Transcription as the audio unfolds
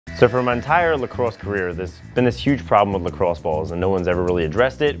So for my entire lacrosse career, there's been this huge problem with lacrosse balls and no one's ever really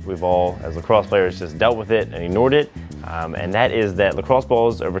addressed it. We've all, as lacrosse players, just dealt with it and ignored it. And that is that lacrosse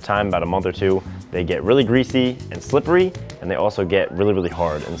balls, over time, about a month or two, they get really greasy and slippery, and they also get really, really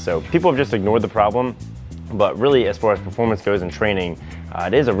hard. And so people have just ignored the problem. But really, as far as performance goes in training,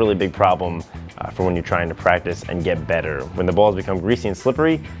 it is a really big problem for when you're trying to practice and get better. When the balls become greasy and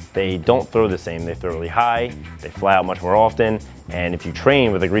slippery, they don't throw the same. They throw really high, they fly out much more often, and if you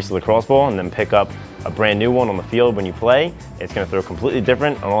train with a greasy lacrosse ball and then pick up a brand new one on the field when you play, it's going to throw completely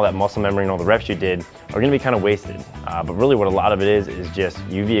different, and all that muscle memory and all the reps you did are going to be kind of wasted. But really what a lot of it is just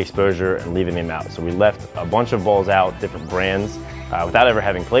UV exposure and leaving them out. So we left a bunch of balls out, different brands, without ever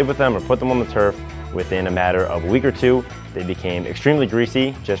having played with them or put them on the turf. Within a matter of a week or two, they became extremely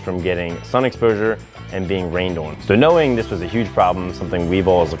greasy just from getting sun exposure and being rained on. So knowing this was a huge problem, something we've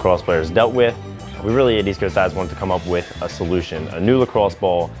all as lacrosse players dealt with, we really at East Coast Dives wanted to come up with a solution, a new lacrosse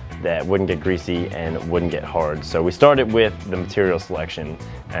ball that wouldn't get greasy and wouldn't get hard. So we started with the material selection,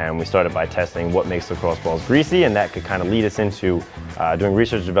 and we started by testing what makes lacrosse balls greasy, and that could kind of lead us into doing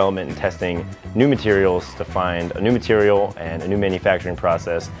research development and testing new materials to find a new material and a new manufacturing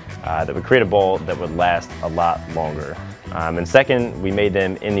process that would create a ball that would last a lot longer. And second, we made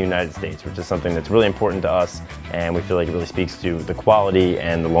them in the United States, which is something that's really important to us, and we feel like it really speaks to the quality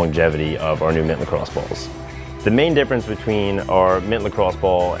and the longevity of our new mint lacrosse balls. The main difference between our mint lacrosse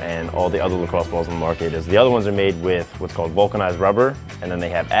ball and all the other lacrosse balls on the market is the other ones are made with what's called vulcanized rubber, and then they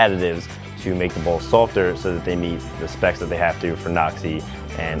have additives to make the ball softer so that they meet the specs that they have to for NOC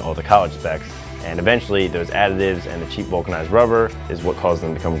and all the college specs. And eventually those additives and the cheap vulcanized rubber is what causes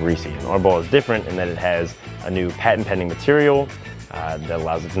them to become greasy. And our ball is different in that it has a new patent pending material that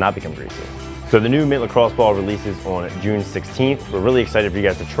allows it to not become greasy. So the new mint lacrosse ball releases on June 16th. We're really excited for you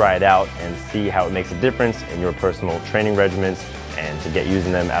guys to try it out and see how it makes a difference in your personal training regimens and to get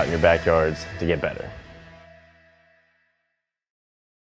using them out in your backyards to get better.